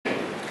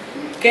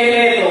Qué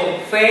reto,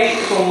 fe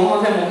con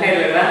ojos de mujer,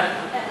 ¿verdad?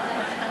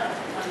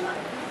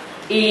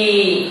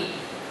 Y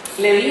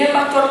le dije al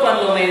pastor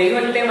cuando me dijo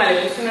el tema,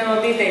 le puse una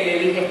notita y le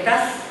dije,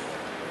 estás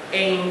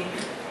en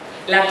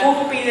la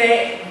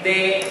cúspide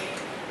de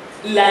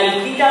la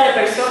listita de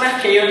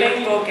personas que yo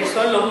tengo que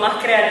son los más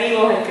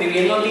creativos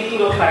escribiendo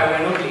títulos para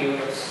buenos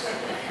libros.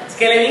 Es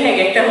que le dije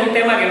que este es un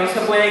tema que no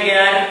se puede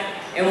quedar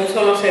en un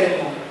solo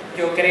sermón.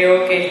 Yo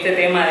creo que este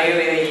tema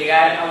debe de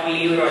llegar a un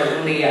libro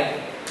algún día.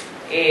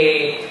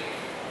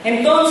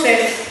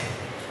 Entonces,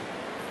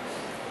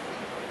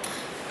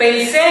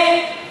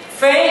 pensé,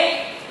 fe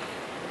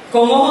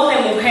con ojos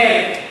de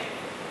mujer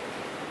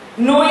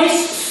no es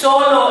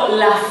solo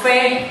la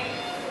fe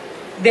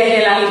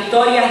desde las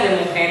historias de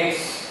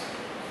mujeres,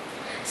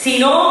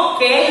 sino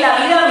que es la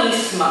vida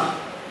misma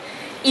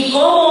y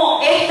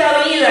cómo esta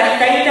vida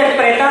está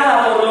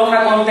interpretada por los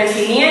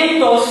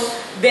acontecimientos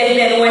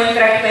desde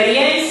nuestra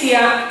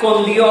experiencia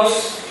con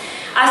Dios.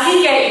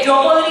 Así que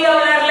yo podría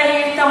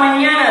hablarles esta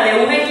mañana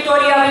de una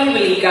historia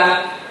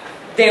bíblica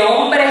de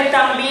hombres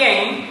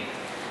también,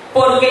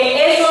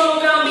 porque eso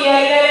no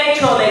cambiaría el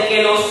hecho de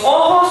que los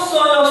ojos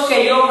son los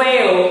que yo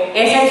veo.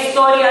 Esa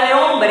historia de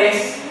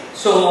hombres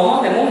son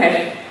ojos de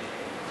mujer.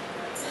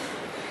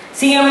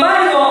 Sin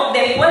embargo,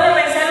 después de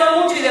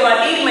pensarlo mucho y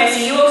debatirme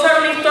si iba a usar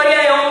una historia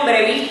de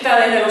hombre vista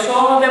desde los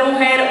ojos de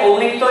mujer o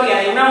una historia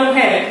de una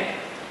mujer,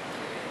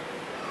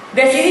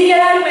 decidí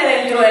quedarme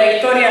dentro de la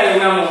historia de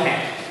una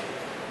mujer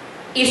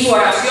y su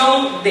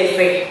oración de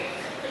fe.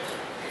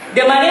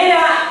 De manera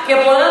que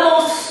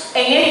podamos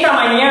en esta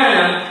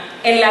mañana,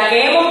 en la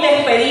que hemos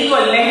despedido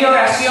el mes de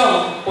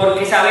oración,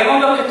 porque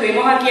sabemos los que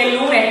estuvimos aquí el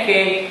lunes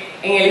que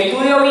en el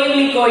estudio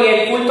bíblico y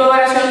el culto de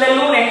oración del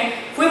lunes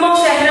fuimos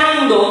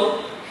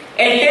cerrando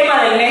el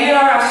tema del mes de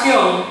la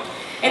oración.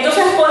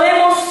 Entonces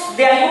podemos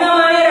de alguna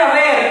manera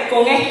ver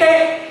con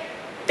este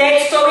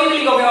texto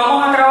bíblico que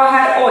vamos a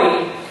trabajar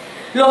hoy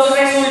los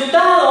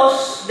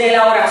resultados de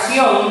la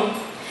oración,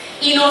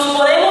 y nos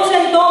podemos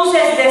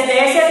entonces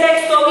desde ese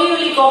texto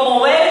bíblico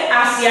mover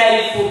hacia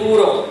el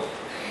futuro,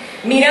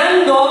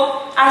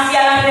 mirando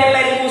hacia las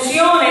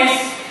repercusiones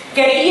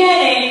que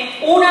tiene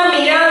una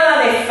mirada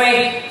de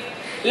fe,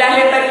 las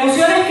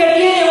repercusiones que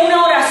tiene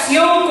una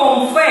oración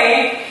con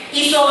fe,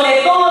 y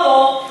sobre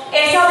todo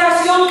esa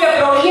oración que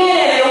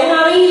proviene de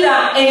una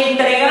vida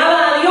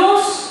entregada a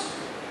Dios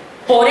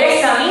por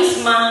esa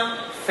misma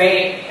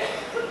fe.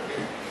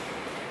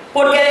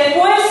 Porque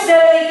después de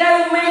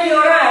dedicar un mes de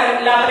orar,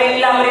 la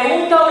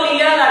pregunta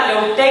obligada que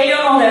usted y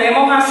yo nos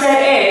debemos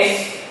hacer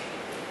es: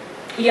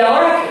 ¿y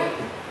ahora qué?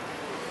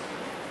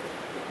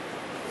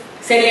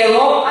 ¿Se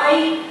quedó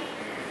ahí?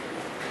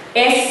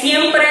 ¿Es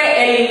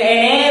siempre el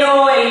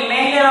enero, el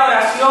mes de la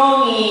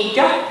oración y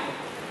ya?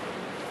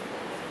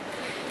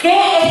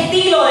 ¿Qué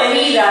estilo de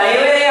vida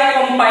debe de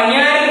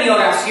acompañar mi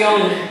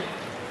oración?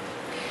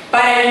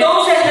 Para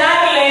entonces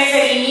darle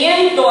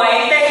seguimiento a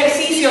este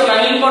ejercicio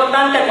tan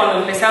importante cuando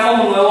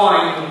empezamos un nuevo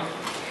año.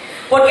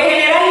 Porque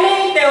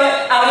generalmente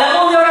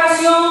hablamos de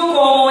oración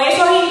como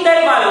esos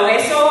intervalos,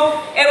 esos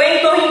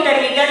eventos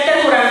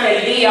intermitentes durante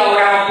el día.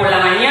 Oramos por la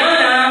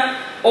mañana,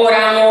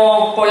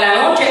 oramos por la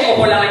noche, o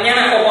por la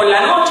mañana o por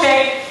la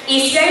noche.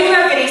 Y si hay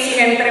una crisis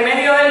entre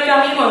medio del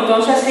camino,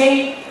 entonces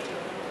sí,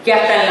 que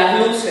hasta en las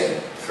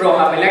luces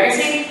rojas, ¿verdad que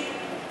sí?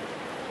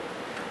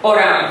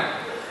 Oramos.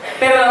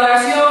 Pero la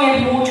oración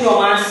es mucho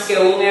más que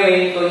un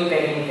evento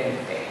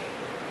intermitente.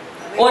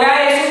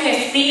 Orar es un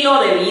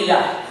estilo de vida.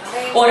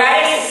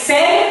 Orar es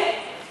ser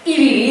y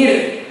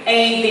vivir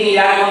en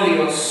intimidad con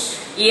Dios.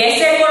 Y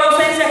ese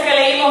Colosenses que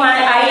leímos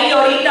ahí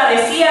ahorita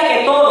decía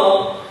que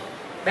todo,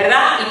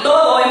 ¿verdad? Y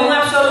todo es un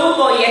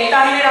absoluto, y a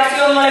esta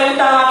generación no le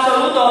gustan los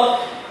absolutos,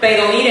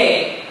 pero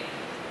mire,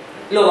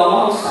 lo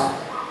vamos a usar.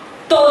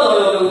 Todo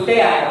lo que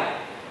usted haga,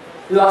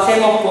 lo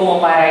hacemos como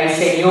para el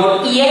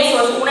Señor, y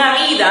eso es una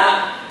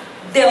vida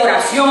de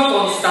oración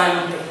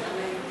constante.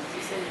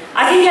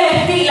 Así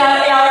que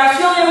la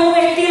oración es un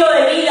estilo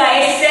de vida,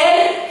 es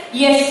ser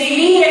y es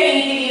vivir en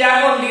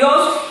intimidad con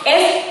Dios,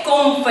 es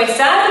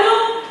confesarlo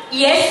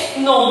y es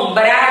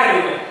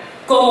nombrarlo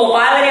como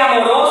Padre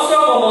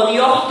amoroso, como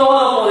Dios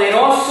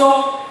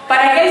todopoderoso,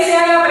 para que Él se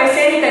haga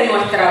presente en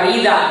nuestra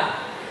vida.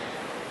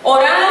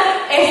 Orar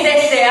es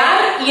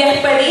desear y es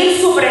pedir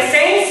su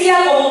presencia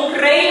como un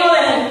reino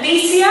de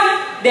justicia,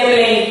 de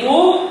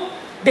plenitud,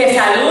 de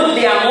salud,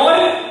 de amor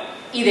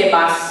y de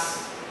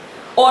paz.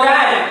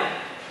 Orar,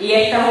 y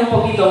esta es un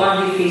poquito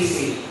más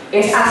difícil,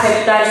 es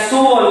aceptar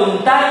su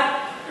voluntad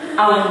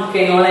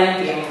aunque no la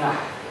entienda.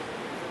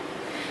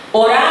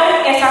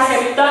 Orar es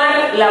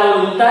aceptar la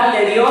voluntad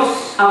de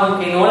Dios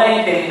aunque no la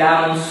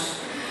entendamos,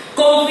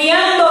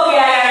 confiando que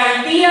la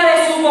garantía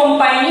de su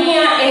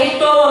compañía es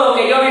todo lo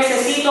que yo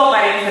necesito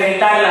para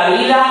enfrentar la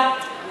vida,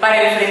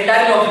 para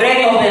enfrentar los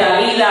retos de la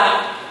vida,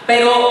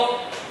 pero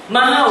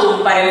más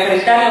aún para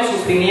enfrentar los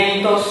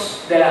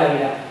sufrimientos de la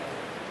vida.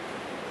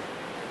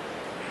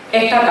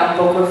 Esta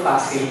tampoco es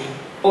fácil.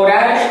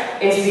 Orar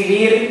es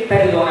vivir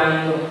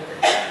perdonando.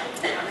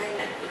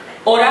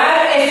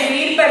 Orar es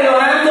vivir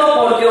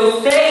perdonando porque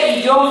usted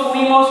y yo yo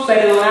fuimos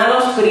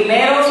perdonados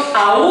primeros,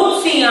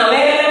 aún sin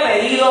haberle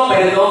pedido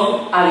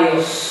perdón a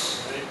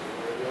Dios.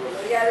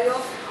 Gloria a Dios.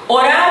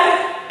 Orar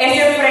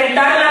es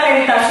enfrentar la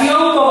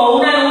tentación como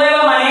una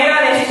nueva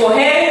manera de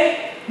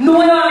escoger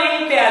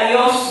nuevamente a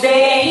Dios, de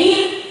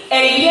elegir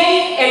el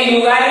bien en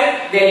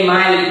lugar del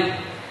mal.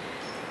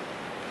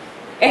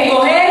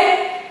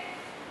 Escoger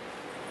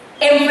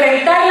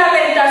enfrentar la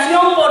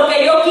tentación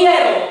porque yo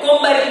quiero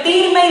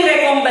convertirme y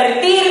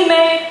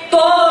reconvertirme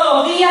todos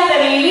los días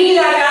de mi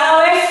vida,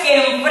 cada vez que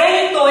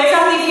enfrento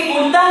esas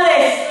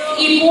dificultades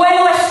y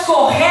puedo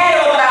escoger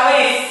otra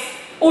vez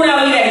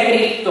una vida en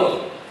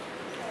Cristo.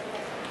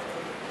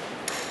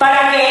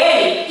 Para que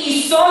Él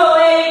y solo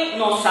Él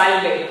nos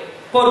salve.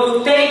 Porque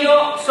usted y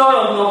yo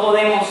solos no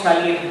podemos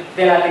salir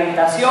de la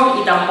tentación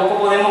y tampoco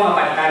podemos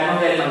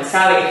apartarnos del mal.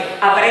 ¿Sabe?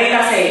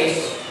 Apréndase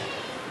eso.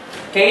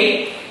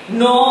 ¿Ok?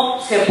 No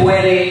se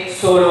puede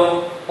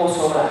solo o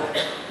sola.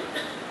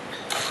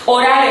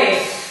 Orar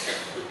es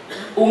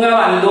un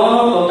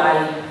abandono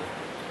total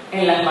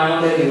en las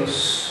manos de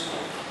Dios.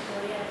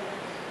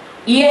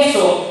 Y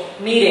eso,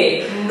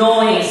 mire,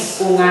 no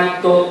es un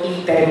acto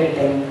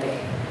intermitente.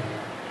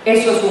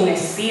 Eso es un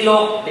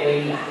estilo de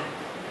vida.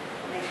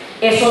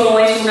 Eso no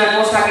es una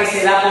cosa que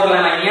se da por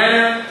la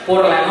mañana,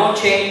 por la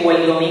noche, o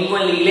el domingo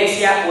en la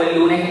iglesia, o el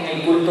lunes en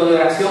el culto de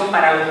oración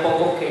para los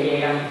pocos que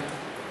llegan.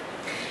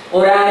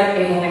 Orar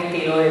es un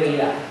estilo de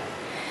vida.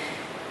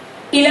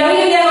 Y la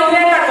Biblia nos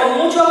reta con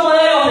muchos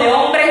modelos de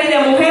hombres y de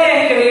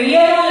mujeres que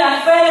vivieron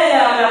la fe desde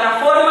la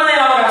plataforma de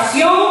la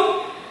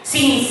oración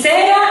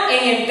sincera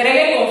en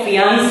entrega y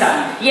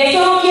confianza. Y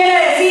eso no quiere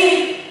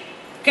decir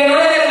que no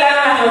le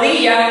temblaron las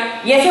rodillas.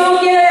 Y eso no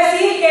quiere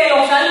decir que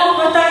los salmos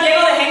no están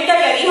llenos de gente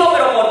que dijo,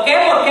 pero ¿por qué?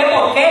 ¿Por qué?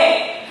 ¿Por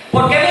qué?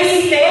 ¿Por qué me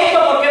hiciste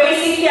esto? ¿Por qué me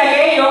hiciste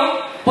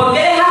aquello? ¿Por qué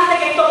dejaste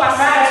que esto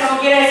pasara? Eso no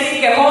quiere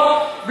decir que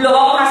Job lo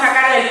vamos a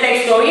sacar del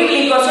texto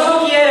bíblico. Eso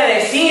no quiere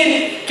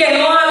decir que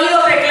no ha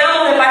habido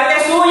reclamos de parte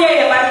suya y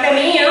de parte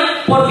mía,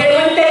 porque no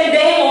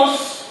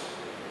entendemos.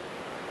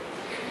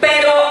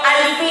 Pero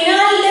al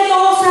final de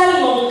todo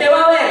salmo usted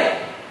va a ver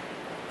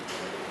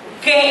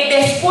que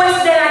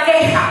después de la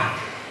queja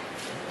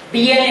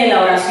viene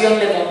la oración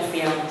de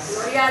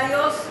confianza. Gloria a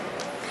Dios.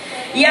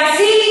 Y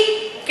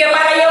así que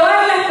para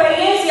llevar la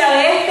experiencia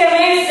de este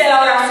mes de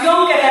la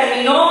oración que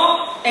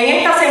terminó en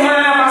esta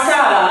semana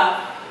pasada,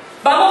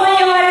 vamos a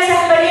llevar esa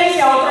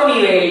experiencia a otro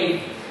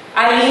nivel,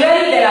 al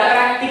nivel de la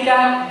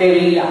práctica de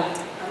vida.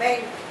 Amén.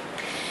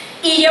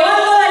 Y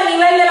llevándola al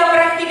nivel de la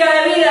práctica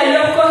de vida,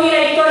 yo escogí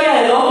la historia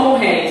de dos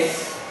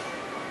mujeres.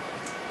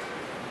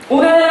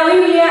 Una de la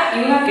Biblia y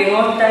una que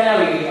no está en la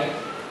Biblia.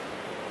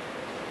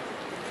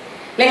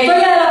 La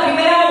historia de la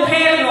primera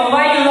mujer nos va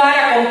a ayudar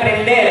a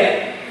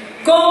comprender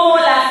cómo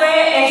la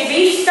fe es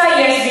vista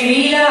y es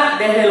vivida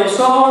desde los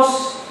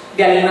ojos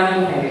de algunas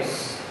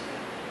mujeres.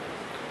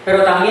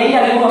 Pero también de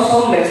algunos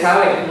hombres,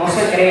 ¿saben? No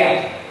se crean.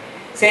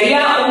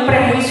 Sería un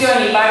prejuicio de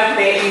mi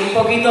parte y un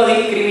poquito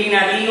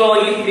discriminativo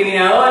y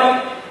discriminador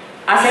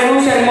hacer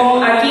un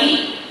sermón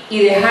aquí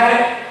y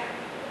dejar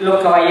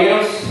los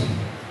caballeros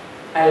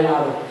al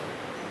lado.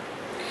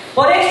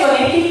 Por eso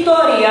en esta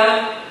historia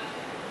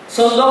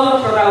son dos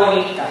los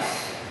protagonistas.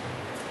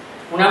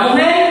 Una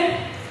mujer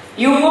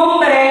y un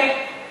hombre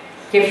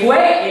que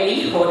fue el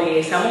hijo de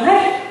esa mujer,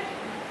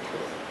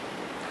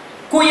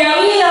 cuya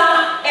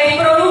vida es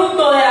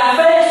producto de la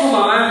fe de su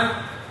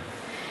mamá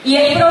y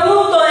es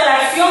producto de la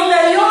acción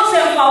de Dios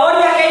en favor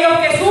de aquellos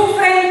que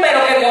sufren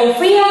pero que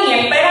confían y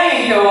esperan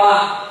en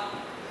Jehová.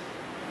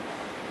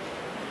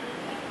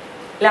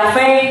 La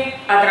fe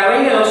a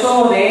través de los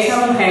ojos de esa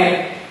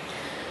mujer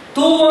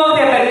tuvo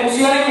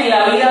repercusiones en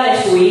la vida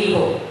de su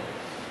hijo,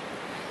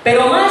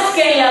 pero más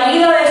que en la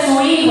vida de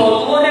su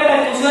hijo tuvo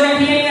repercusiones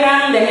bien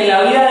grandes en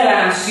la vida de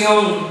la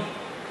nación.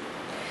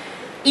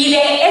 Y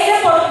de ese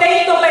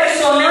portento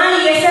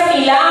personal y ese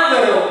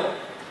milagro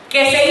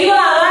que se iba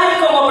a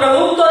dar como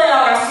producto de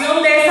la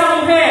oración de esa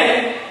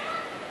mujer,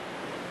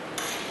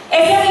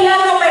 ese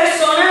milagro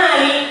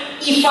personal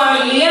y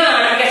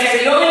familiar que se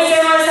dio en el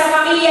seno de esa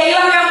familia iba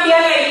a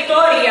cambiar la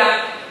historia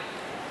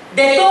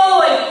de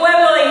todo el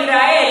pueblo de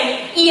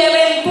Israel y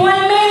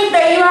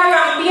eventualmente iba a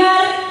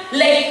cambiar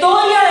la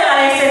historia de la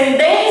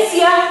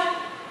descendencia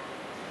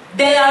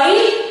de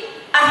David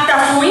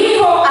hasta su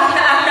hijo,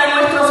 hasta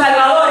nuestro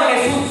Salvador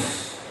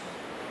Jesús.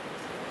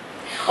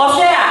 O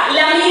sea,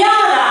 la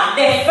mirada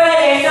de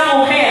fe de esa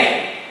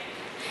mujer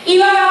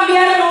iba a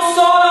cambiar no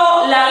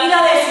solo la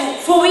vida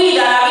de su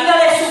vida, la vida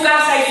de su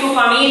casa y su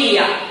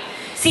familia,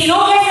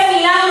 sino que ese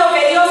milagro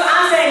que Dios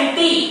hace en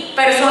ti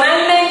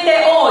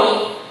personalmente hoy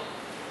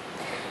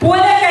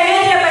puede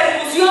tener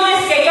repercusiones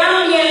que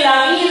cambien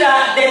la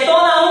vida de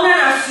toda una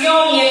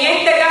nación y en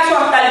este caso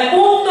hasta el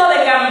punto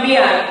de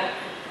cambiar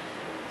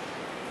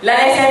la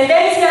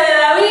descendencia de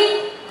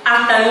David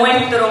hasta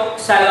nuestro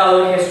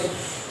Salvador Jesús.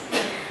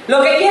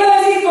 Lo que quiero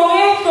decir con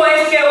esto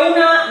es que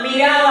una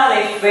mirada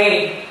de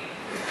fe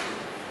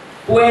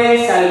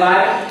puede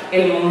salvar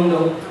el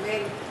mundo.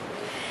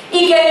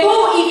 Y que tú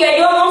y que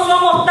yo no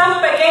somos tan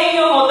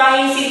pequeños o tan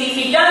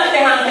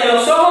insignificantes ante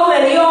los ojos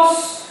de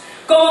Dios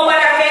como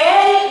para que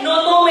Él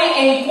no tome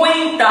en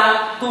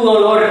cuenta tu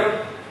dolor,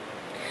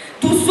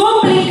 tu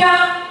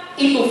súplica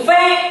y tu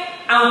fe,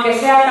 aunque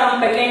sea tan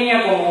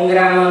pequeña como un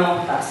grano de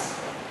mostaza.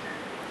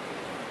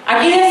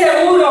 Aquí de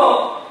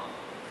seguro,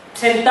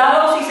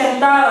 sentados y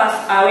sentadas,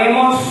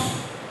 habemos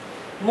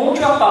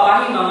muchos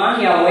papás y mamás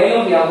y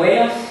abuelos y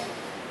abuelas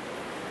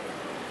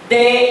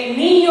de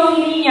niños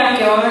y niñas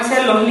que van a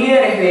ser los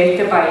líderes de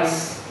este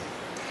país,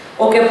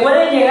 o que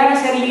pueden llegar a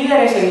ser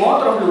líderes en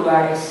otros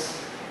lugares,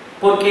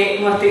 porque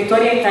nuestra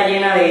historia está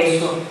llena de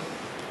eso.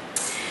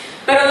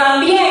 Pero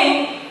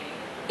también,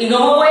 y no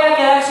me voy a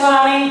quedar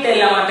solamente en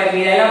la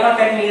maternidad y la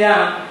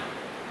paternidad,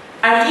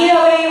 aquí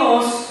la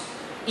vemos,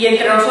 y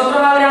entre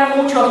nosotros habrá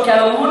muchos que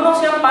a lo mejor no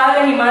sean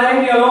padres y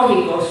madres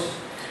biológicos,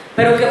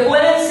 pero que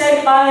pueden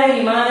ser padres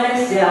y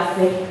madres de la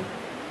fe,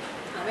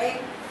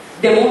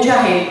 de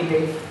mucha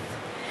gente,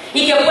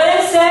 y que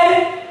pueden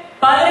ser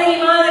padres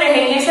y madres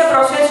en ese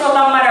proceso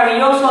tan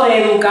maravilloso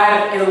de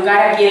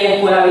educar aquí en la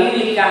escuela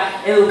bíblica,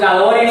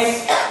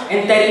 educadores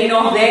en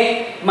términos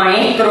de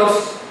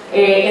maestros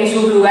en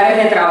sus lugares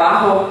de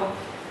trabajo,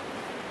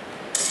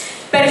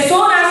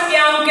 personas que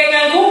aunque en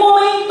algún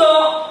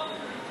momento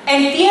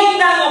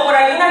entiendan o por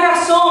alguna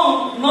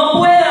razón no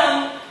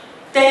puedan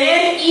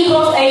tener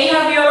hijos e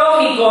hijas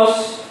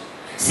biológicos,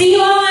 sí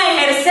van a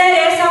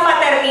ejercer esa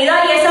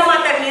paternidad y esa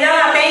maternidad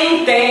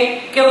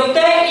latente que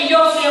usted y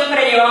yo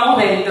siempre llevamos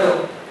dentro.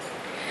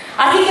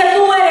 Así que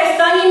tú eres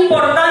tan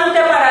importante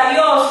para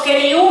Dios que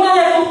ni una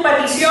de tus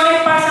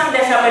peticiones pasan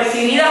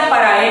desapercibidas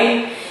para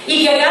Él,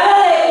 y que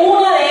cada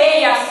una de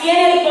ellas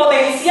tiene el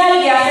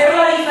potencial de hacer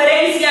la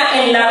diferencia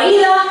en la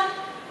vida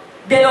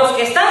de los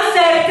que están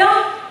cerca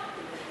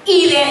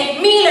y de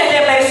miles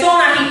de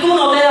personas, y tú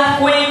no te das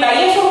cuenta.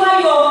 Y eso es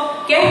algo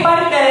que es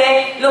parte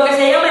de lo que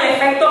se llama el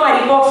efecto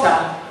mariposa.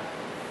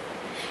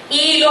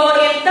 Y los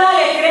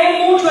orientales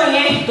creen mucho en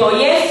esto,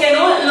 y es que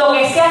no, lo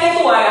que sea que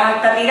tú hagas,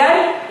 hasta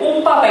tirar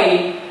un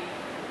papel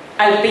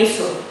al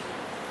piso,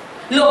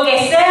 lo que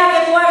sea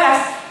que tú hagas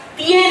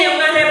tiene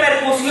una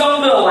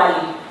repercusión global.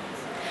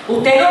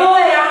 Usted no lo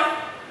verá,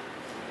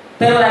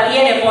 pero la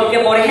tiene, porque,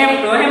 por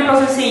ejemplo, un ejemplo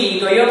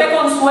sencillito, yo te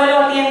consuelo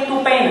a ti en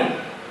tu pena,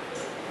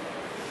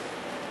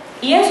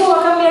 y eso va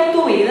a cambiar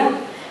tu vida,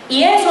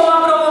 y eso va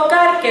a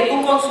provocar que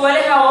tú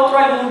consueles a otro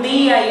algún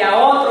día, y a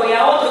otro, y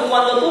a otro, y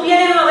cuando tú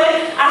vienes a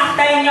ver,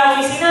 hasta en la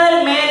oficina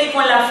del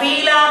médico, en la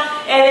fila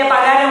de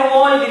pagar en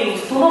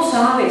Walgreens, tú no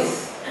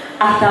sabes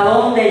hasta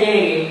dónde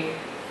llegue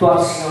tu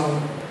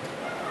acción.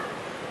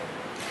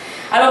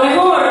 A lo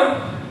mejor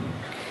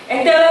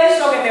este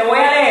verso que te voy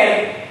a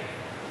leer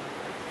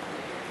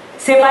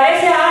se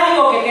parece a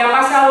algo que te ha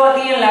pasado a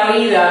ti en la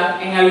vida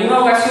en alguna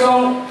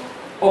ocasión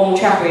o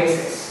muchas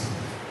veces.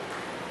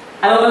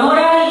 A lo mejor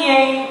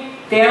alguien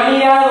te ha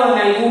mirado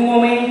en algún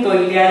momento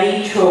y te ha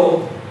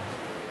dicho: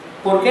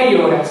 ¿por qué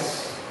lloras?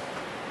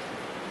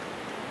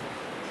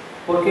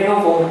 ¿Por qué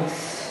no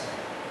comes?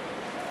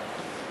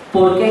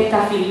 ¿Por qué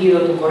está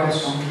afligido tu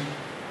corazón?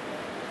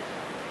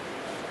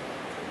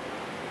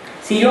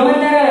 Si yo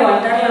mandara a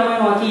levantar la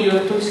mano aquí, yo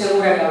estoy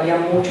segura que había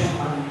muchas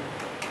manos.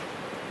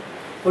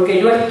 Porque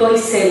yo estoy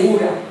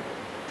segura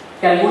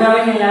que alguna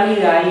vez en la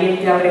vida alguien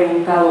te ha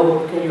preguntado: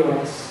 ¿por qué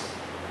lloras?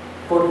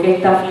 ¿Por qué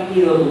está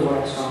afligido tu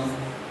corazón?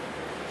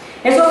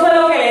 Eso fue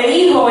lo que le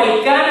dijo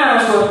Elcana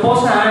a su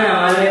esposa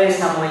Ana, madre de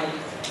Samuel.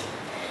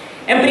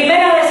 En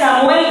primera de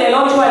Samuel, del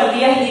 8 al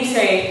 10,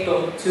 dice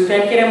esto. Si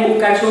ustedes quieren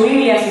buscar su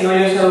Biblia, si no,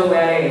 yo se los voy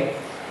a leer.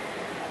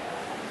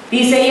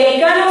 Dice: y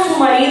Elcana, su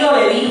marido,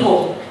 le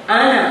dijo: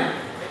 Ana,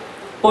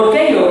 ¿por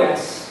qué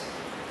lloras?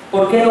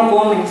 ¿Por qué no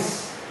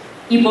comes?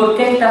 ¿Y por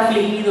qué está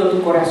afligido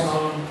tu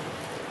corazón?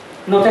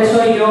 ¿No te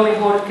soy yo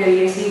mejor que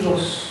 10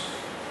 hijos?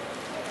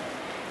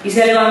 Y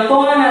se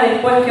levantó Ana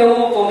después que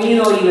hubo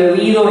comido y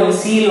bebido en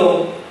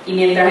Silo, y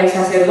mientras el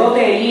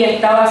sacerdote Elí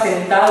estaba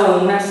sentado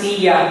en una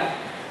silla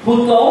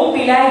junto a un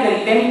pilar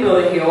del templo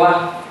de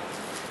Jehová,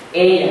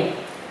 ella,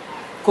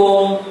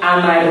 con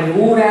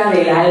amargura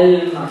del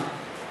alma,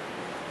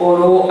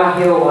 oró a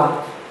Jehová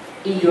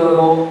y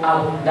lloró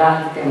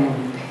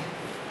abundantemente.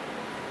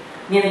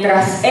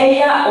 Mientras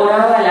ella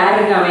oraba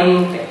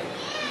largamente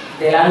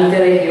delante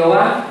de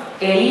Jehová,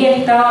 Elí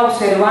estaba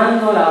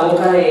observando la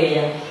boca de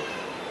ella.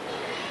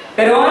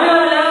 Pero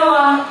Ana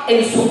hablaba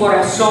en su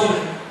corazón,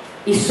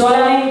 y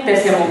solamente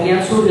se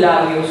movían sus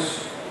labios,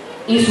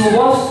 y su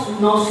voz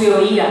no se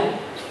oía.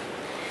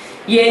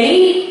 Y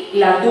Elí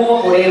la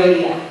tuvo por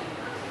ebria.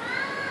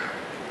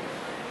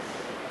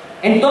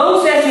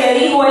 Entonces le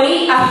dijo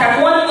Elí: ¿hasta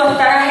cuándo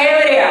estarás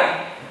ebria?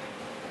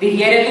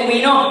 Digiere tu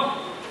vino.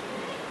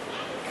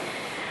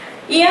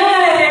 Y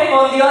Ana le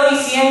respondió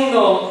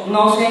diciendo: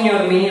 no,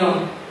 Señor mío,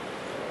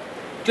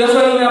 yo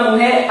soy una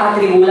mujer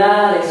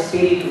atribulada de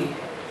espíritu.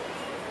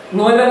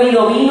 No he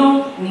bebido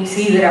vino ni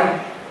sidra,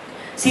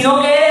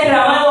 sino que he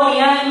derramado mi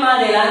alma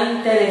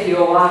delante de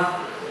Jehová.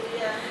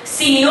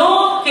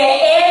 Sino que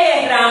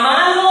he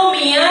derramado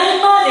mi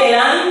alma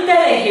delante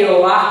de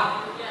Jehová.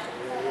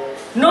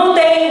 No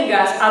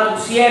tengas a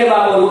tu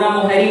sierva por una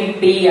mujer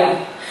impía,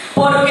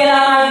 porque la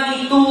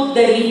magnitud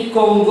de mis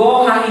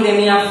congojas y de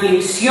mi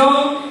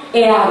aflicción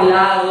he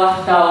hablado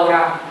hasta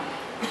ahora.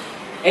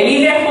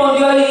 Elí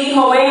respondió y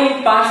dijo: ve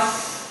en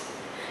paz,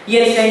 y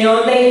el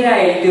Señor de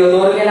Israel te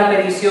otorgue la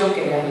petición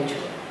que le ha hecho.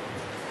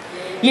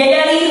 Y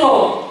ella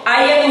dijo: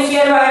 haya tu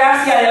sierva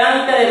gracia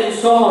delante de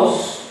tus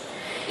ojos.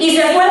 Y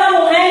se fue la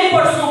mujer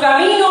por su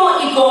camino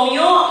y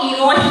comió y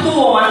no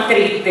estuvo más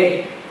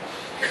triste.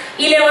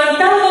 Y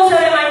levantándose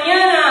de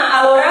mañana,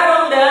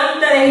 adoraron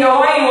delante de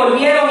Jehová y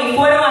volvieron y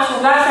fueron a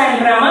su casa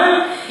en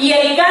Ramá. Y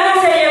Elcana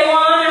se llevó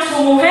a Ana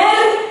su mujer,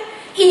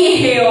 y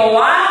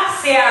Jehová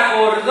se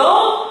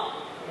acordó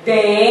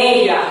de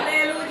ella.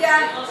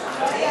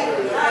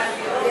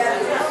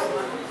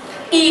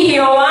 Y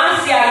Jehová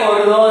se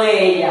acordó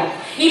de ella.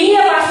 Y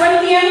mira, pasó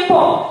el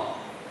tiempo.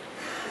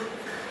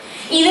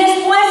 Y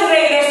después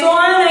regresó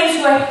Ana y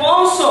su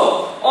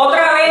esposo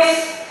otra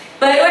vez,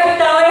 pero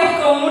esta vez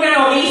con una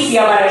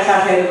noticia para el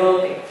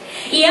sacerdote.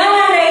 Y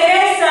Ana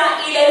regresa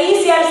y le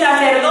dice al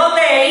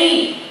sacerdote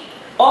Elí: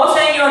 oh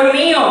Señor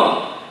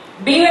mío,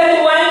 vive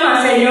tu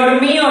alma, Señor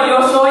mío,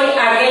 yo soy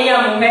aquella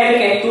mujer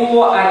que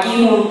estuvo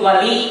aquí junto a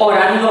ti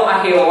orando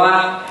a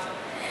Jehová.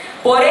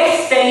 Por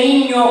este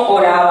niño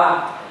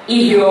oraba,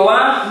 y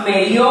Jehová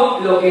me dio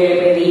lo que le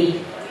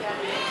pedí.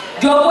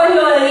 Yo pues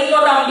lo dedico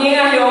también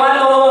a Jehová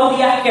todos los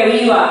días que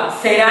viva,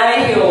 será de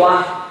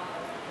Jehová.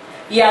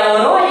 Y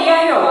adoró allí a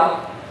Jehová.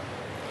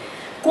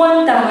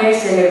 ¿Cuántas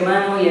veces,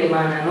 hermano y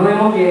hermana, no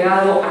hemos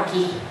llegado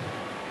aquí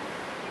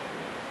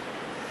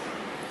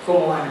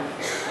como Ana?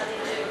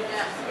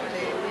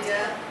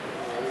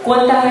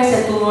 ¿Cuántas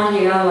veces tú no has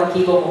llegado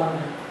aquí como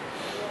Ana?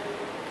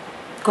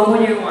 ¿Cómo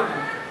llegó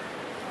Ana?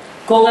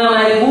 Con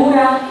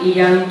amargura y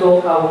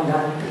llanto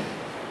abundante.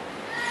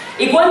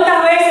 ¿Y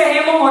cuántas veces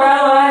hemos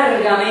orado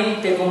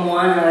largamente como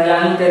Ana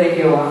delante de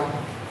Jehová?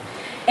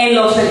 En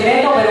lo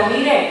secreto, pero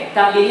mire,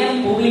 también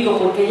en público,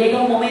 porque llega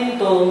un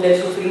momento donde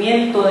el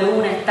sufrimiento de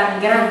una es tan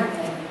grande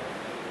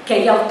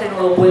que ya usted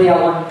no lo puede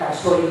aguantar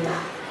solita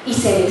y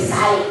se le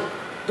sale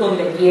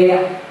donde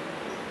quiera.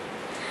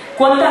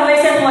 ¿Cuántas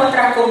veces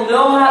nuestras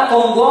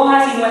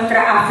congojas y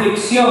nuestra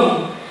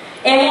aflicción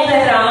hemos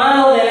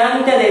derramado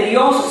delante de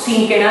Dios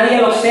sin que nadie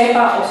lo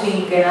sepa o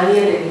sin que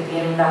nadie le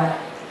entienda,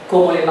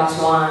 como le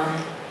pasó a Ana?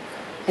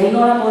 Él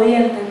no la podía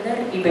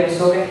entender y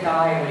pensó que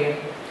estaba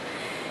ebrio.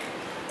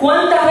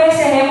 ¿Cuántas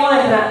veces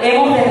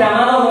hemos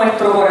derramado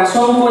nuestro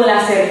corazón con la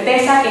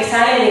certeza que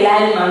sale del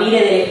alma, mire,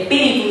 del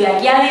espíritu, de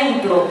aquí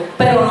adentro,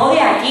 pero no de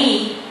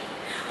aquí?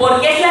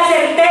 Porque es la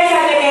certeza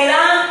que te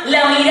da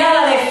la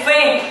mirada de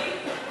fe,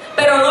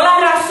 pero no la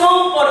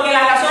razón, porque la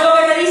razón lo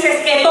que te dice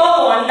es que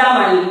todo anda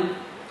mal.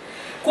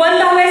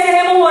 ¿Cuántas veces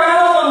hemos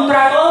orado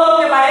contra todo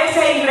lo que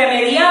parece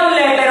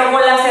irremediable, pero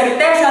con la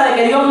certeza de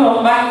que Dios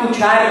nos va a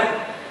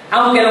escuchar,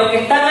 aunque los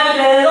que están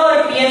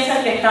alrededor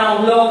piensan que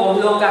estamos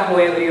locos, locas o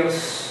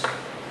ebrios?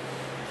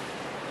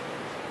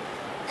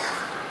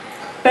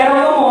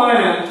 Pero como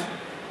Ana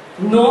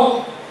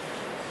no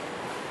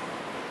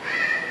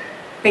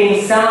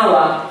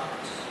pensaba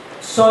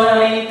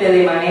solamente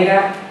de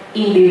manera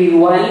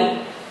individual,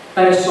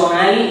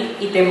 personal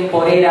y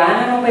temporera.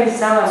 Ana no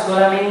pensaba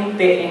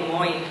solamente en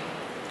hoy,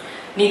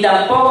 ni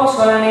tampoco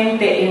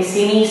solamente en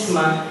sí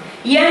misma.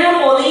 Y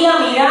Ana podía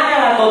mirar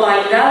a la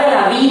totalidad de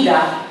la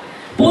vida.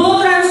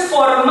 Pudo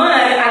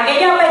transformar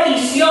aquella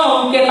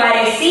petición que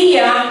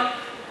parecía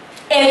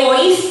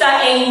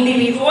egoísta e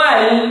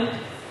individual,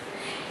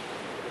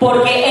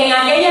 porque en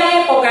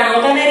aquella época no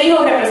tener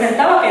hijos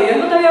representaba que Dios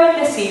no te había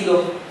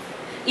bendecido.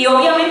 Y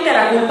obviamente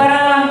la culpa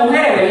era de las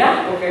mujeres, ¿verdad?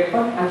 Porque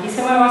pues, aquí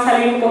se me va a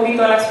salir un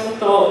poquito el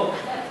asunto.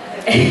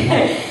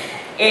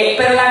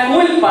 Pero la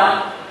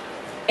culpa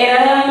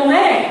era de las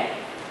mujeres.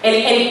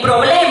 El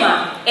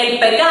problema, el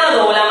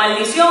pecado, la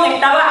maldición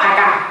estaba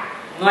acá,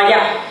 no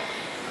allá.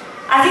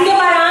 Así que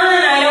para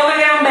Ana era una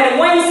gran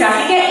vergüenza.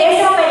 Así que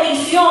esa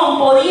petición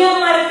podía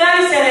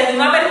marcarse desde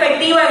una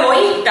perspectiva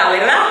egoísta,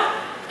 ¿verdad?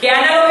 Que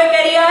Ana lo que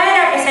quería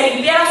era que se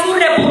limpiara su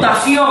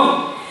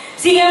reputación.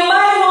 Sin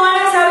embargo,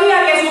 Ana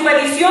sabía que su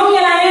petición y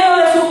el anhelo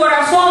de su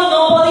corazón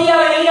no podía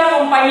venir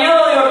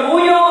acompañado de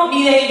orgullo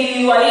ni de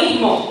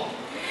individualismo,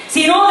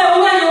 sino de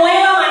una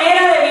nueva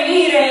manera de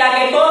vivir en la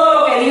que todo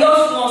lo que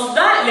Dios nos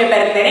da le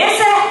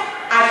pertenece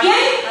 ¿a quién?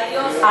 A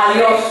Dios. A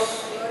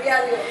Dios. Gloria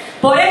a Dios.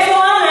 Por eso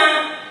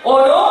Ana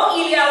oró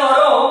y le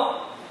adoró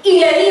y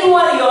le dijo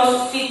a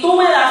Dios: si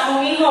tú me das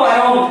un hijo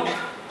varón,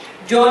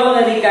 yo lo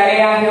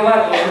dedicaré a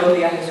Jehová todos los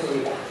días de su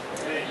vida.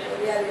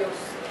 Gloria a Dios.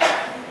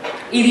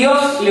 Y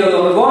Dios le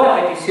otorgó la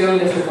petición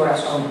de su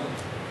corazón,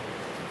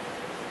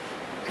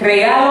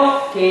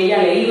 regalo que ella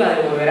le iba a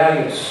devolver a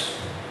Dios.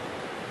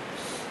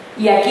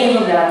 Y aquí es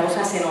donde la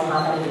cosa se nos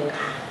mata de acá.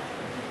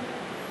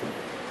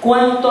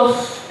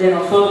 ¿Cuántos de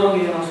nosotros y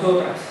de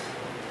nosotras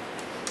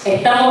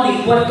estamos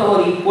dispuestos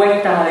o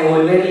dispuestas a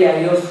devolverle a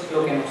Dios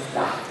lo que nos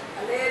da?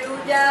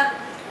 Aleluya.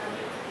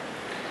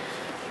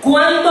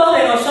 ¿Cuántos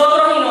de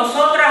nosotros y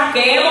nosotras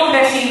que hemos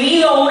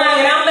recibido una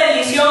gran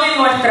bendición en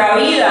nuestra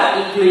vida,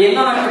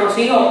 incluyendo a nuestros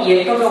hijos? Y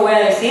esto que voy a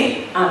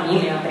decir, a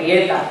mí me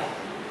aprieta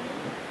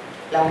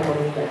la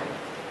rodilla.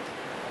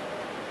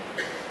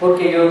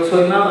 porque yo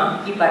soy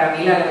mamá y para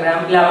mí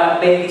la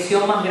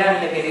bendición más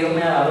grande que Dios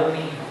me ha dado es mi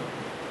hijo.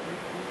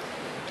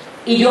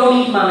 Y yo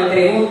misma me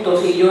pregunto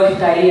si yo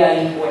estaría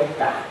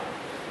dispuesta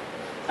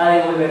a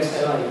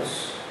devolvérselo a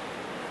Dios.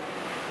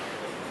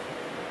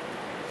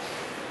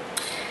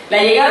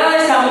 La llegada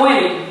de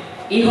Samuel,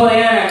 hijo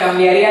de Ana,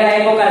 cambiaría la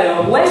época de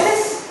los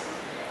jueces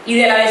y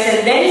de la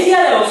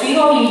descendencia de los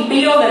hijos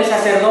impíos del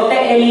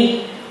sacerdote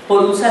Elí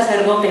por un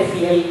sacerdote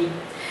fiel,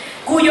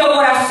 cuyo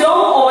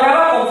corazón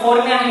obraba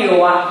conforme a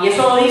Jehová. Y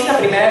eso lo dice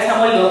 1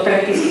 Samuel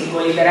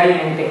 2:35,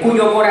 literalmente.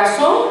 Cuyo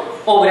corazón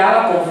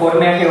obraba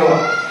conforme a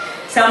Jehová.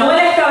 Samuel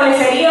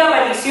establecería a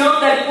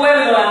petición del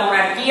pueblo la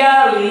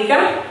monarquía davídica,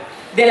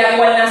 de la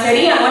cual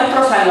nacería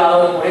nuestro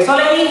Salvador. Por eso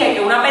le dije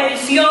que una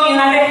petición y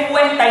una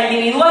respuesta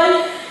individual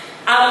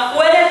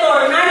puede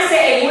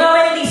tornarse en una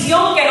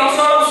bendición que no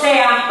solo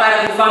sea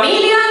para tu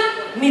familia,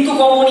 ni tu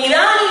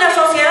comunidad, ni la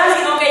sociedad,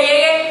 sino que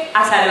llegue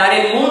a salvar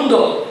el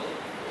mundo.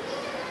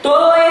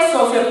 Todo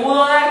eso se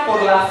pudo dar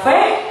por la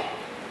fe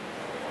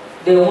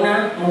de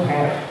una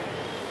mujer.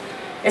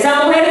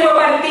 Esa mujer fue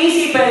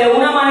partícipe de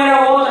una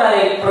manera u otra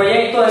del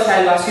proyecto de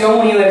salvación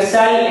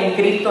universal en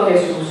Cristo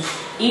Jesús,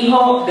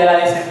 hijo de la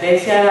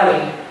descendencia de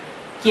David,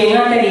 quien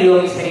ha tenido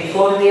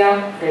misericordia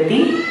de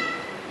ti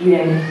y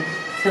de mí.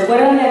 ¿Se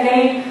acuerdan de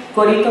aquel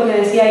corito que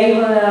decía,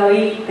 hijo de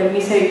David, ten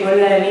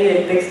misericordia de mí,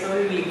 del texto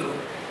bíblico?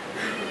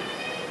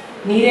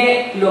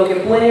 Mire lo que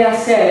puede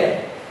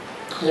hacer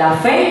la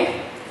fe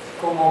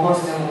con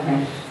ojos de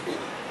mujer.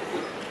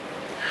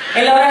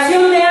 En la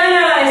oración de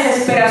Ana, la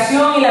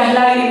desesperación y las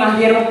lágrimas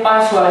dieron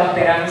paso a la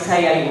esperanza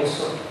y al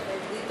gozo.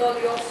 Bendito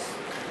Dios.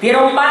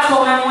 Dieron paso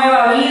a una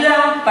nueva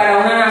vida para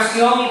una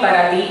nación y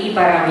para ti y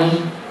para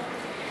mí.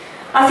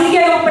 Así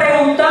que nos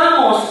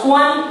preguntamos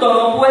cuánto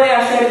no puede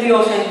hacer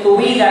Dios en tu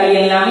vida y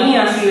en la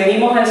mía si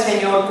venimos al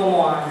Señor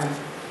como Ana,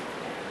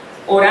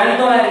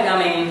 orando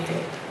largamente,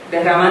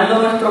 derramando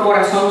nuestro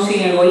corazón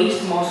sin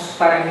egoísmos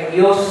para que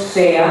Dios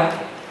sea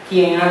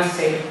quien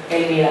hace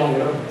el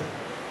milagro.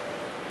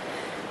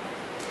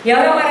 Y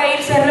ahora, para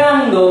ir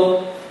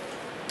cerrando,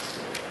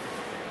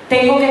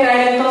 tengo que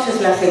traer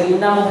entonces la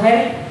segunda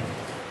mujer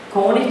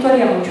con una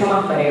historia mucho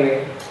más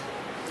breve.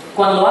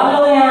 Cuando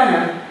hablo de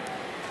Ana,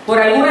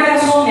 por alguna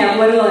razón me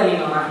acuerdo de mi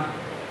mamá.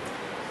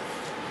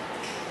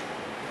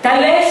 Tal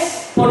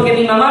vez porque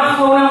mi mamá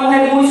fue una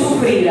mujer muy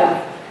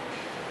sufrida,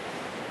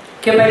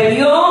 que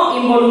perdió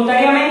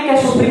involuntariamente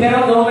a sus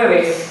primeros 2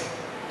 bebés.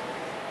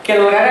 Que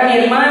lograr a mi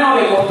hermano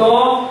le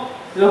costó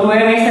los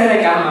 9 meses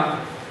de cama.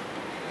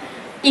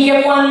 Y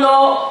que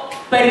cuando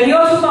perdió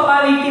a su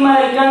papá víctima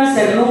del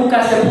cáncer,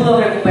 nunca se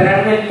pudo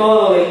recuperar del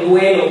todo del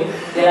duelo,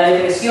 de la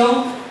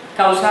depresión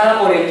causada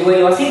por el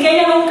duelo. Así que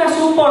ella nunca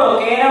supo lo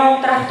que era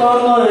un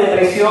trastorno de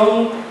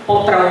depresión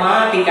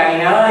postraumática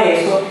ni nada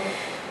de eso.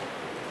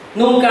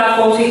 Nunca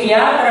fue un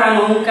psiquiatra,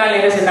 nunca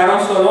le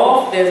recetaron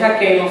Zoloft, de esas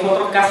que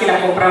nosotros casi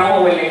las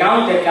compramos over the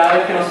counter cada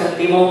vez que nos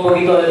sentimos un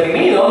poquito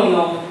deprimidos y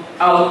nos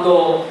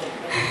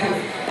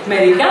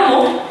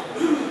automedicamos.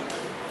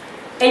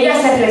 Ella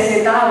se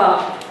recetaba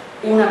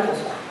una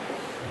cosa.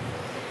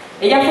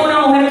 Ella fue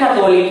una mujer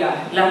católica,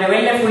 la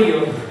rebelde fui yo.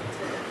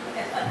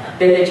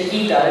 Desde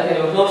chiquita, desde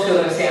los 12 o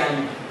 13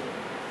 años,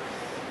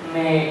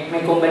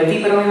 me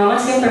convertí, pero mi mamá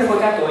siempre fue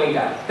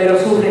católica, pero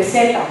su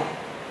receta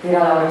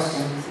era la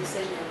oración.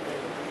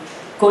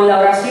 Con la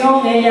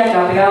oración ella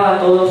cambiaba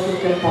todos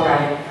sus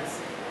temporales.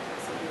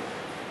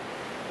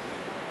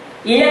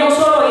 Y ella no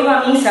solo iba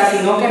a misa,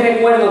 sino que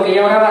recuerdo que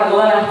ella oraba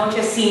todas las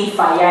noches sin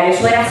fallar,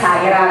 eso era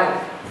sagrado.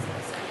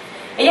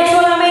 Ella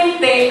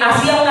solamente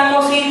hacía una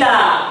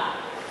cosita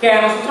que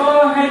a nosotros los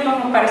evangélicos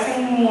nos parece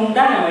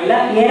mundana,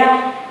 ¿verdad? Y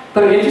era...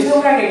 Pero yo estoy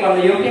segura que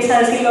cuando yo empiece a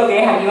decir lo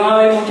que es, aquí van a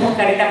ver muchas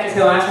caritas que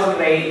se van a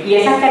sonreír. Y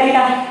esas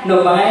caritas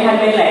nos van a dejar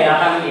ver la edad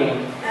también.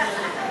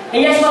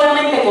 Ella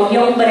solamente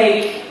cogía un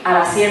break a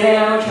las 7 de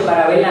la noche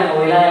para ver la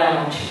novela de la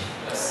noche.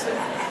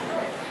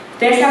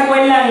 ¿Ustedes se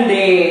acuerdan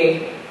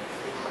de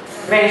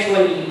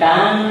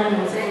Renzuelita?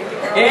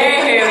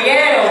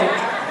 ¿Vieron?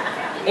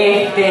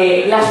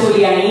 La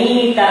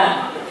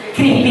Zulianita,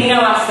 Cristina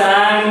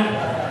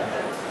Bazán.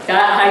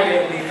 Ay,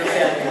 bendito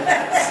sea Dios.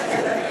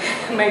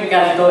 Me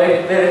encantó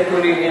este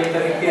descubrimiento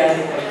que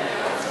hace.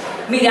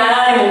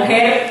 Mirada de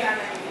mujer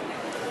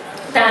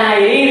tan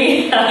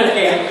alegre.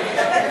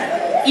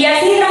 Y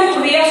así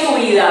transcurría su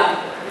vida.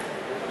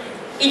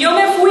 Y yo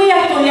me fui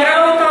a estudiar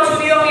a los Estados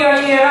Unidos mi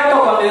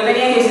bachillerato cuando yo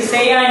tenía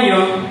 16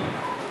 años.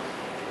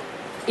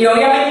 Y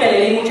obviamente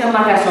le di muchas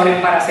más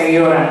razones para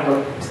seguir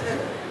orando.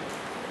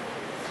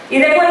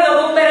 Y recuerdo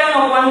que un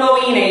verano cuando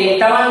vine y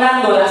estaban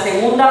dando la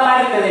segunda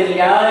parte de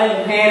Mirada de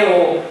Mujer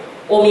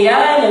o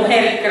Mirada de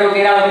Mujer, creo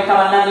que era lo que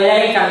estaban dando, a ella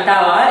le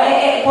encantaba.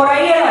 Por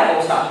ahí era la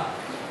cosa.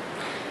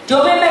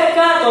 Yo me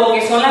percato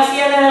que son las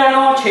 7 de la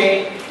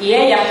noche y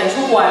ella está en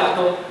su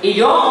cuarto y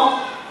yo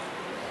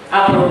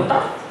a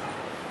preguntar.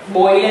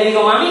 Voy y le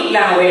digo, mami,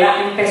 la novela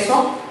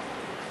empezó.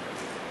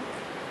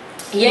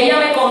 Y ella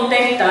me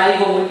contesta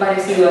algo muy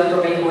parecido a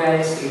esto que les voy a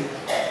decir.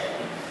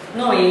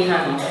 No,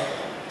 hija, no.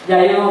 Ya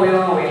yo no veo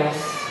novelas.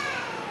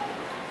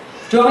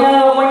 Yo me he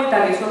dado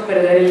cuenta que eso es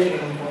perder el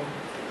tiempo.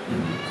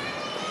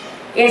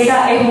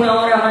 Esa es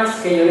una hora más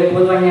que yo le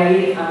puedo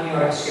añadir a mi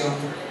oración.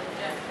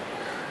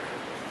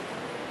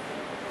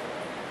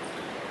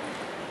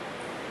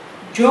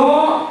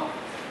 Yo,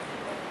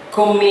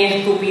 con mi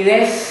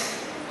estupidez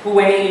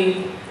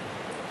juvenil,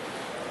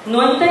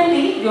 no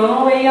entendí, yo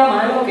no veía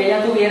malo que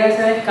ella tuviera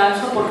ese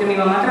descanso porque mi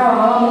mamá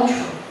trabajaba mucho.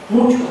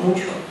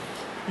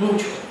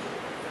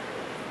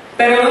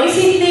 Pero no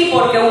insistí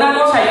porque una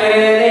cosa yo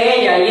heredé de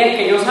ella y es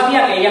que yo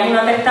sabía que ella era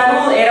una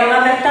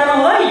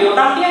testaruda y yo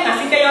también,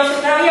 así que yo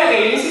sabía que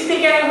yo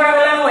insistí que fuera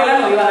de la novela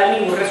no iba a dar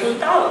ningún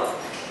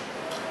resultado.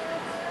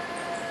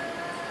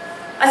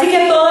 Así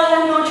que todas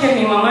las noches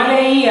mi mamá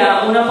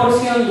leía una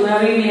porción de una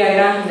Biblia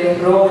grande,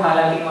 roja,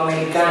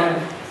 latinoamericana,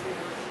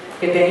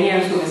 que tenía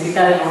en su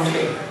mesita de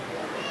noche,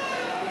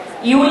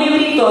 y un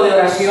librito de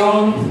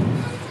oraciones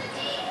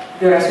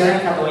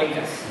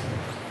católicas.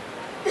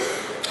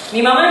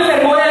 Mi mamá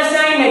enfermó de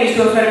Alzheimer y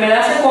su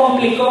enfermedad se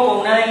complicó con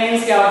una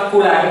demencia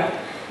vascular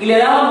y le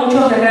daba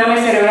muchos derrames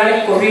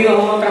cerebrales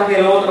corridos uno tras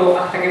del otro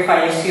hasta que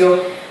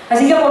falleció.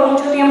 Así que por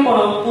mucho tiempo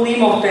no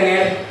pudimos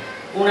tener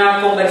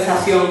una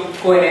conversación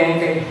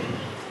coherente.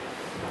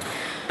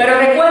 Pero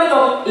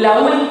recuerdo la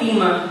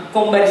última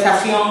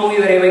conversación muy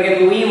breve que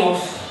tuvimos,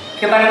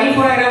 que para mí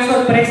fue una gran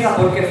sorpresa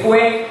porque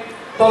fue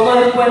poco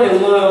después de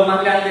uno de los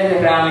más grandes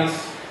derrames.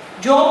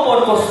 Yo,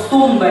 por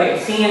costumbre,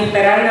 sin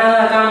esperar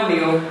nada a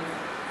cambio,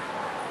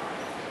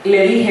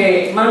 le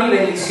dije: mami,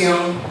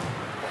 bendición.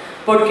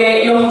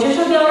 Porque los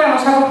muchachos de ahora no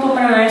se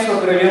acostumbran a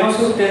eso, pero yo no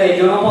sé ustedes,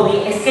 yo no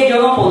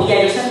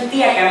podía, yo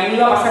sentía que a mí me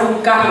iba a pasar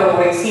un carro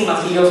por encima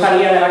si yo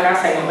salía de la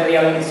casa y no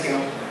pedía bendición.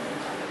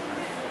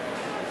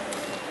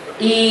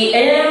 Y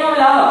ella ya no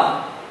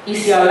hablaba, y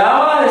si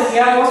hablaba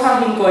decía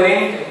cosas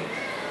incoherentes.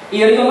 Y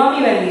yo digo: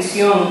 mami,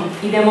 bendición.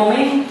 Y de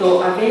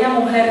momento aquella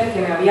mujer que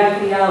me había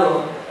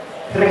criado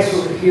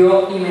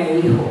resurgió y me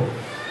dijo: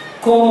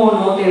 ¿cómo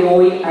no te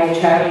voy a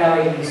echar la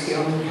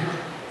bendición, hija?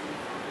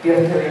 Dios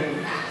te bendiga.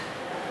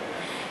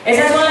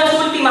 Esas son las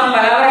últimas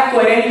palabras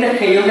coherentes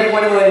que yo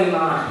recuerdo de mi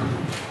mamá.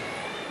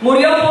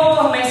 Murió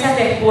pocos meses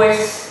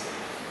después,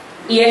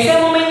 y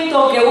ese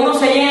momento que uno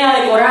se llena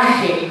de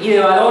coraje y de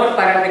valor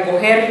para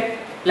recoger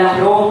la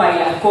ropa y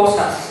las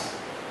cosas,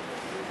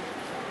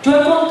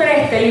 yo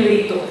encontré este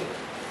librito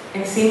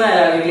encima de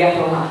la Biblia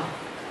roja.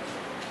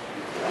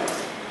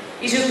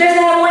 Y si usted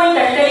se da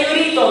cuenta, este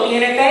librito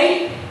tiene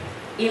tape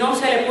y no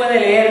se le puede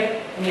leer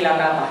ni la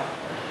tapa.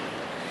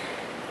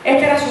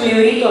 Este era su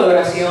librito de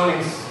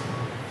oraciones.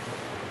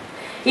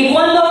 Y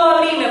cuando lo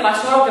abrí me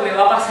pasó lo que me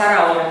va a pasar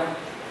ahora.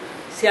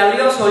 Se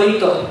abrió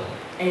solito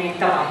en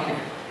esta página.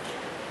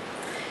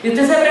 Y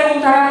usted se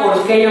preguntará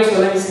por qué yo se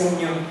lo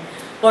enseño.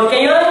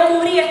 Porque yo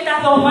descubrí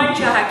estas dos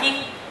manchas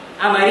aquí,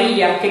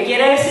 amarillas, que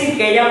quiere decir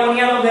que ella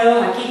ponía los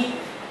dedos aquí.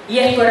 Y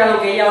esto era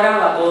lo que ella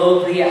oraba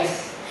todos los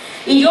días.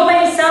 Y yo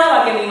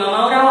pensaba que mi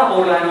mamá oraba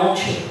por la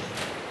noche.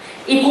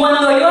 Y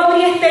cuando yo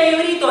abrí este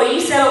librito y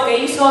hice lo que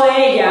hizo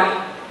de ella,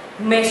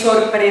 me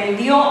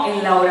sorprendió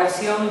en la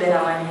oración de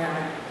la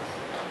mañana.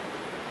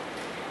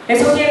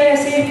 Eso quiere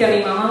decir que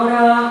mi mamá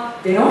oraba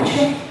de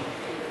noche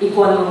y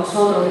cuando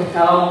nosotros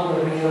estábamos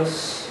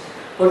dormidos.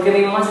 Porque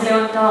mi mamá se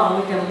levantaba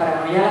muy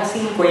temprano, ya a las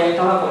 5 ya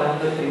estaba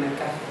colando el primer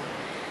café.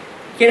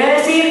 Quiere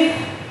decir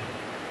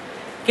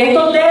que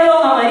estos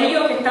dedos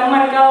amarillos que están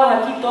marcados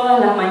aquí todas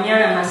las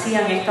mañanas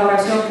hacían esta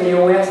oración que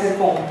yo voy a hacer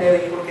con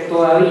ustedes porque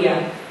todavía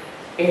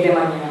es de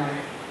mañana.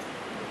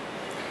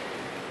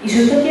 Y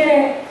si usted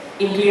quiere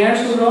inclinar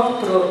su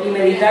rostro y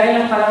meditar en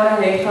las palabras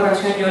de esta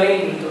oración, yo le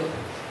invito.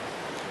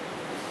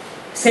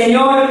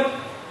 Señor,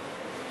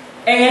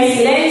 en el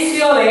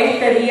silencio de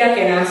este día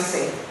que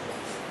nace,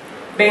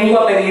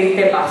 vengo a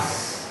pedirte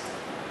paz,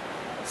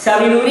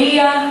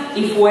 sabiduría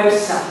y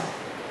fuerza.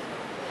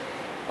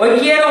 Hoy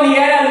quiero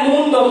mirar al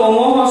mundo con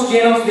ojos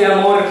llenos de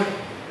amor,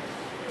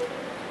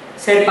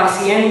 ser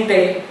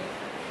paciente,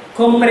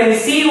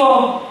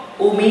 comprensivo,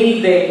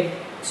 humilde,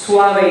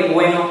 suave y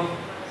bueno.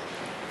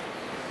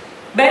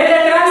 Ver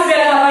detrás de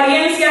las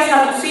apariencias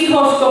a tus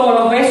hijos como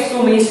los ves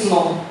tú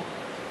mismo,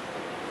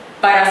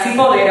 para así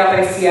poder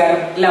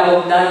apreciar la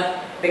bondad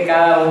de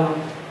cada uno.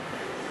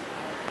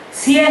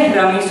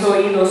 Cierra mis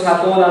oídos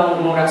a toda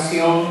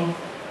murmuración,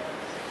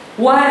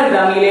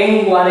 guarda mi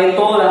lengua de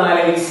toda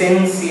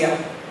maledicencia,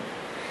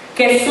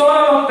 que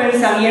solo los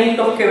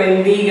pensamientos que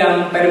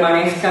bendigan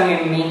permanezcan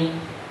en mí.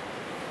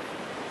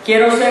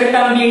 Quiero ser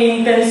tan bien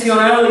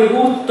intencionado y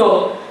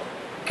justo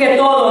que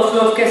todos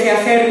los que se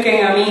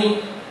acerquen a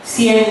mí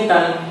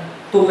sientan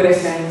tu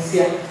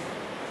presencia.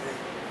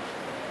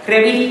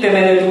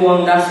 Revísteme de tu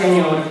bondad,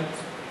 Señor,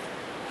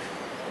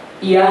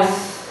 y haz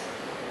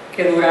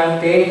que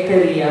durante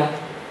este día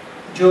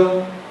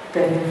yo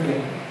te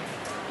refleje.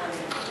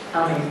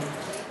 Amén.